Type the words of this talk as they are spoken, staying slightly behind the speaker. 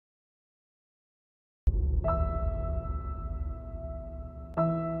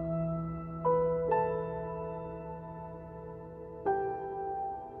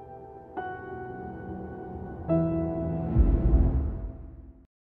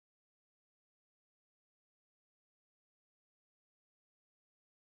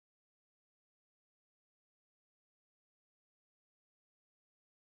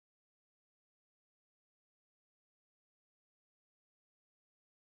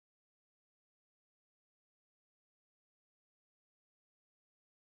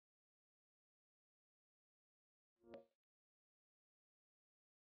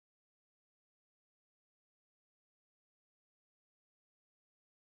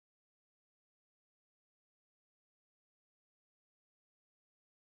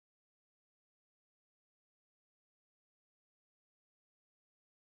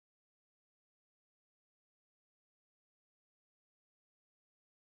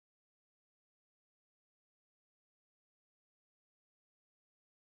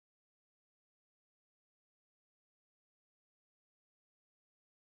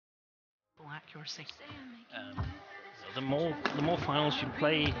accuracy. The more finals you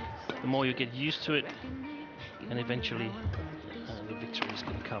play, the more you get used to it, and eventually the victories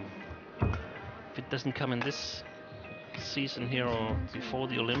can come. If it doesn't come in this season here or before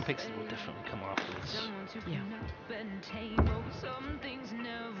the Olympics, it will definitely come afterwards. Yeah.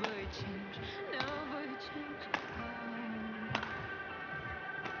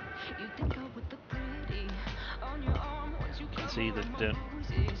 You can see that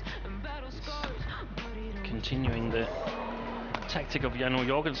continuing the tactic of Janno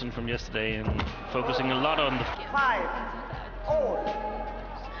Jorgensen from yesterday and focusing a lot on the 5 all.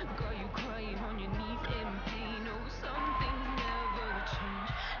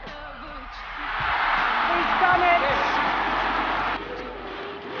 He's done it!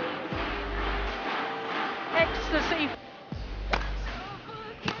 Ecstasy.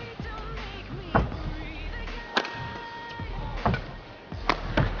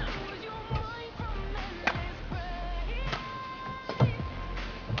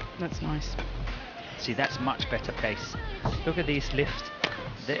 That's nice. See, that's much better pace. Look at these lifts.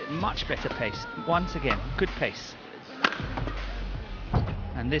 They're much better pace. Once again, good pace.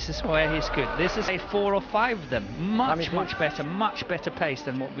 And this is where he's good. This is a 4 or 5 of them. Much better pace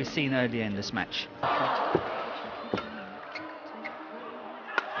than what we've seen earlier in this match.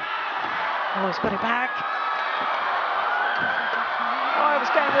 Oh, he's got it back. Oh, it was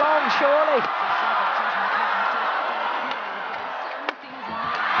getting long, surely.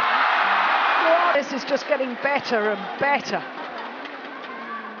 This is just getting better and better.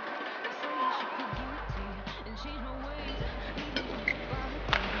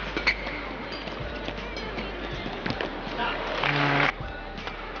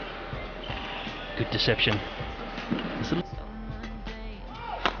 good deception.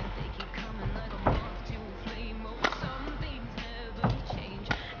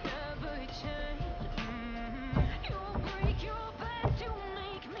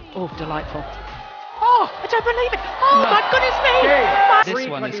 Oh, delightful. Oh, I don't believe it. Oh, no. My goodness me. This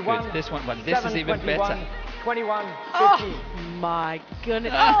one is good. This one. This is even better. 21, 50. Oh, my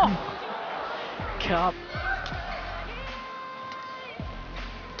goodness. Oh. Cup.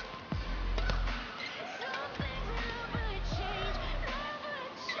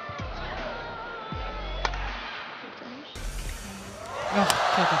 Oh,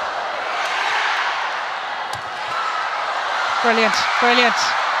 clever. Brilliant, brilliant.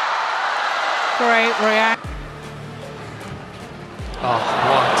 Great react. Oh,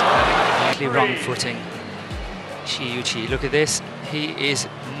 what a completely wrong footing. Chiyuchi, look at this. He is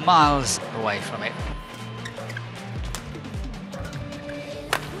miles away from it.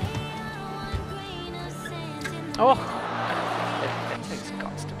 Oh. It takes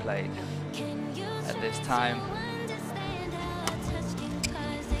guts to play at this time.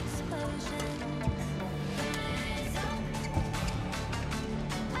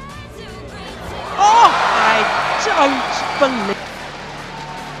 Oh, I don't believe.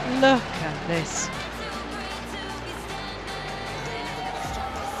 Look at this.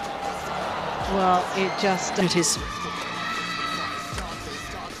 Well, it just it is.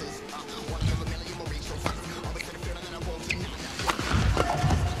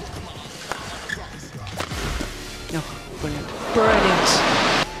 No, brilliant, brilliant.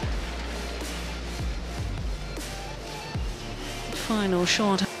 Final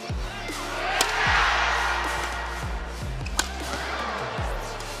shot.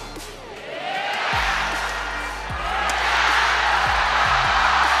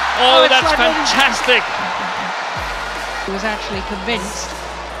 Oh, that's fantastic! He was actually convinced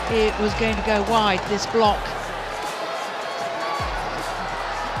it was going to go wide, this block.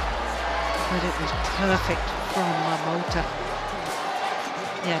 But it was perfect from Momota.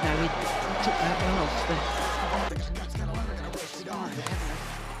 Yeah, no, he took that well off the...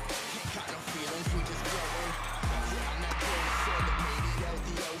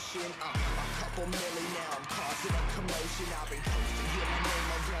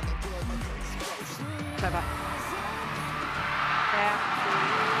 Clever.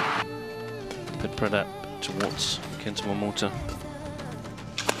 Yeah. Put Pradap towards Kento Momota.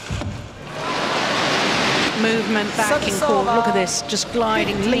 Movement back in court. Look at this, just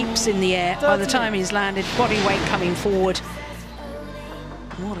gliding, leaps in the air. By the time he's landed, body weight coming forward.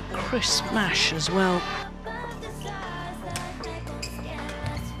 What a crisp smash as well.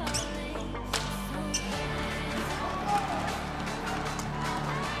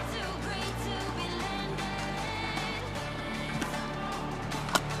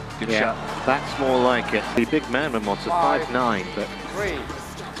 Good shot. That's more like it. The big man, Momota, 5'9", but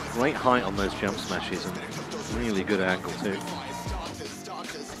great height on those jump smashes and really good angle too.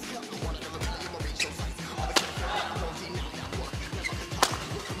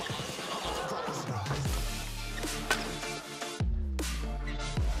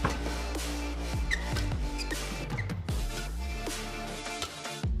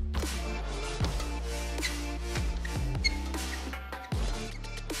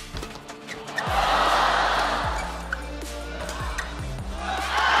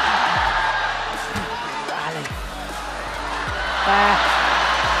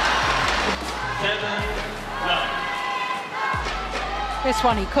 This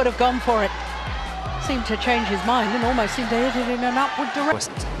one, he could have gone for it. Seemed to change his mind and almost seemed to hit it in an upward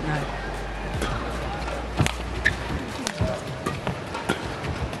direction. No.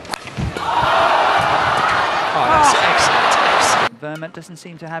 Oh, that's excellent. Vermont doesn't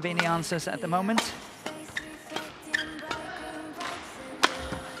seem to have any answers at the moment.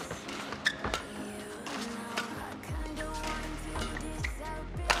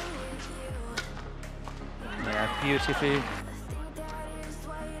 Yeah, beautifully.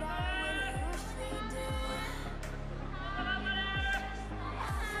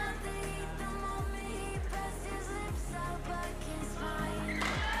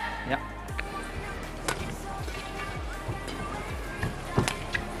 Yeah.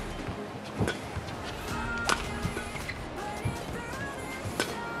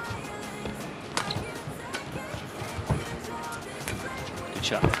 Good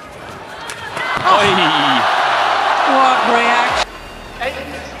shot. What reaction!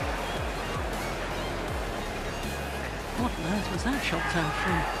 What on earth was that shot down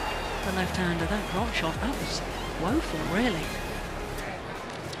from the left-hander? That drop shot, that was woeful, really.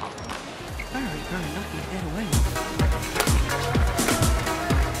 Very, very lucky to get away with it.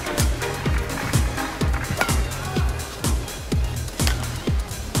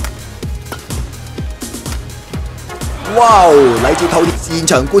 哇！嚟自套現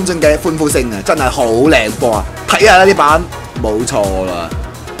場觀眾嘅歡呼聲啊，真係好靚波啊！睇下啦呢板，冇錯啦。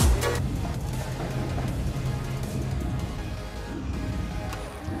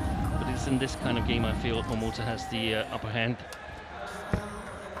But it's in this kind of game I feel Momota has the upper hand.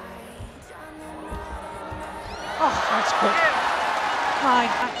 Oh, that's good. My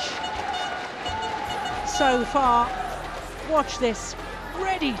gosh. So far, watch this.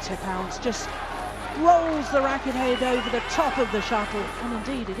 Ready to pounce. Just rolls the racket head over the top of the shuttle. And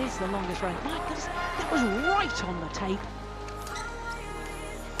indeed, it is the longest range. My goodness, that was right on the tape.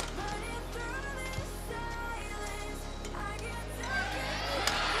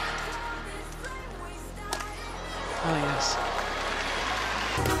 Oh, yes.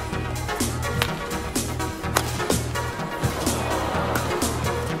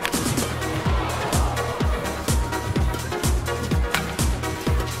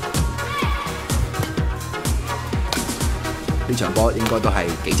呢場波應該都係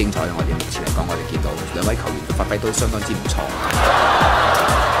幾精彩嘅。我哋目前嚟講，我哋見到兩位球員嘅發揮都相當之唔錯，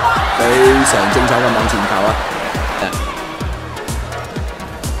非常精彩嘅網前球啊！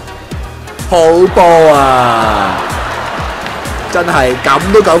好波啊！真係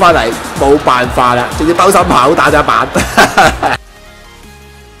咁都救翻嚟，冇辦法啦，仲要兜心口打咗一板。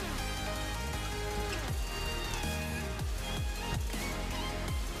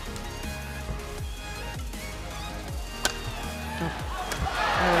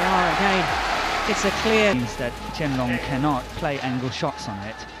There we are again. It's a clear. Means that Qianlong cannot play angle shots on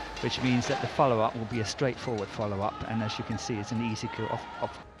it, which means that the follow-up will be a straightforward follow-up, and as you can see, it's an easy kill off.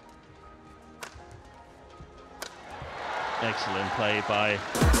 Excellent play by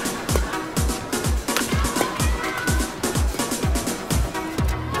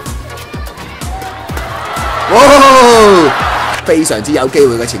哇！非常之有機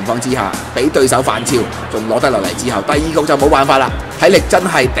會嘅情況之下，俾對手反超，仲攞得落嚟之後，第二局就冇辦法啦，體力真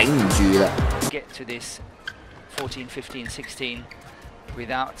係頂唔住啦。Get to this 14, 15, 16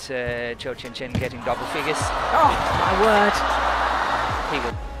 without Chou Chen getting double figures. Oh, my word. He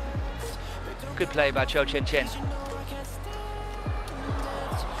will. Good play by Chou Chen.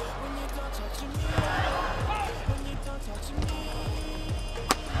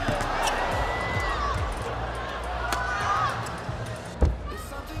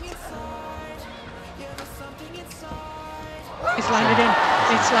 It's landed in.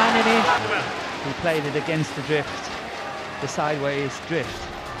 It's landed in. He played it against the drift, the sideways drift.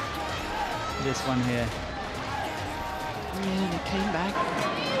 This one here. Yeah, and it came back.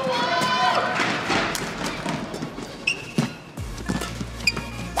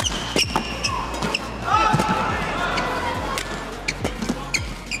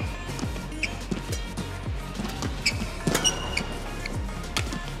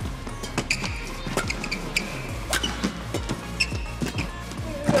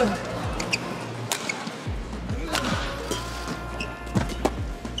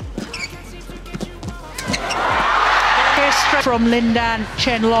 From Lindan,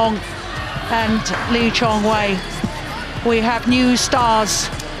 Chen Long and Lee Chong Wei, we have new stars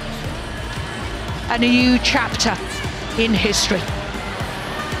and a new chapter in history.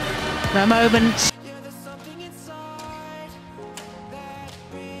 The moment.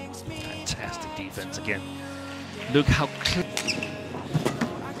 fantastic defense again. Look how clear.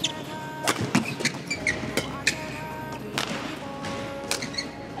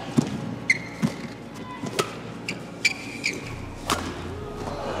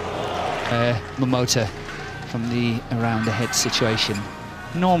 Momota from the around the head situation.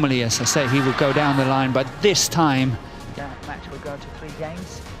 Normally, as I say, he will go down the line, but this time that match will go to 3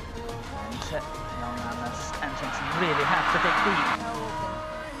 games. And young Antonsen really have to take lead.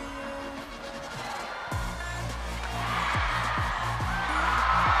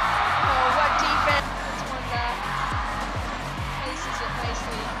 Oh, what defense! This one there. Places it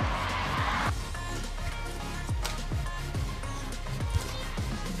nicely.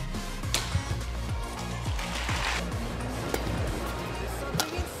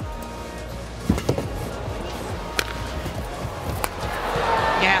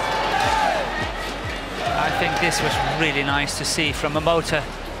 I think this was really nice to see from Momota.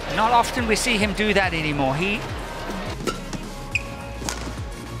 Not often we see him do that anymore.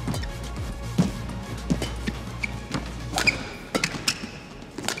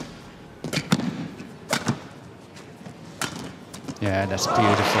 Yeah, that's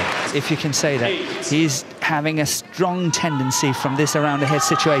beautiful. If you can say that, he's having a strong tendency from this around the head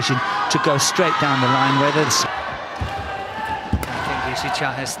situation to go straight down the line, whether it's... I think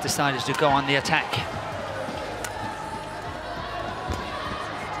Ishicha has decided to go on the attack.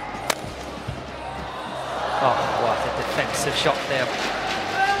 Oh, what a defensive shot there.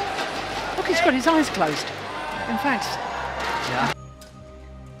 Look, he's got his eyes closed. In fact, Yeah.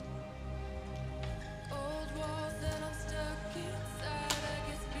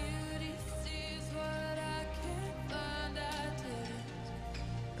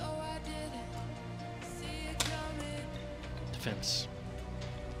 Defense.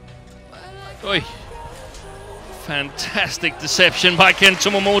 Oi! Fantastic deception by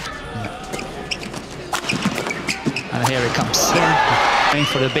Kento Momota. And here it comes. Going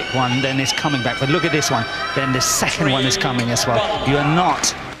for the big one, then it's coming back. But look at this one. Then the second one is coming as well. You are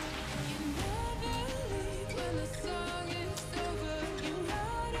not.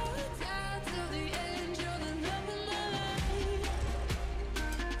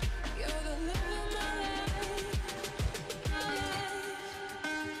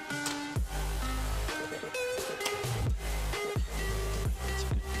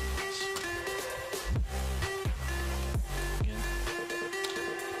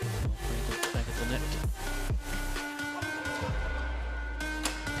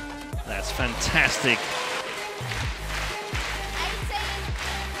 That's fantastic.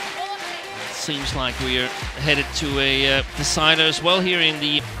 Seems like we are headed to a decider as well here in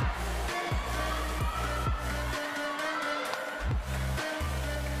the... And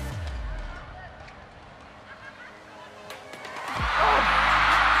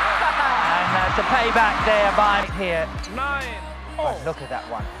that's a payback there by here. 9. Oh, look at that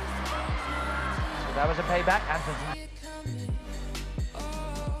one. So that was a payback. Antonsen.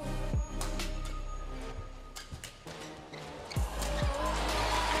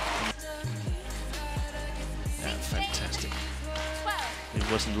 Fantastic. It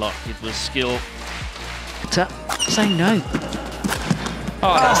wasn't luck, it was skill. say no.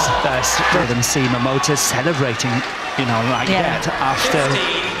 Oh, that's good to see Momota celebrating, you know, like that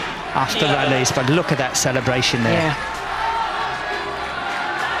after rallies. But look at that celebration there. Yeah.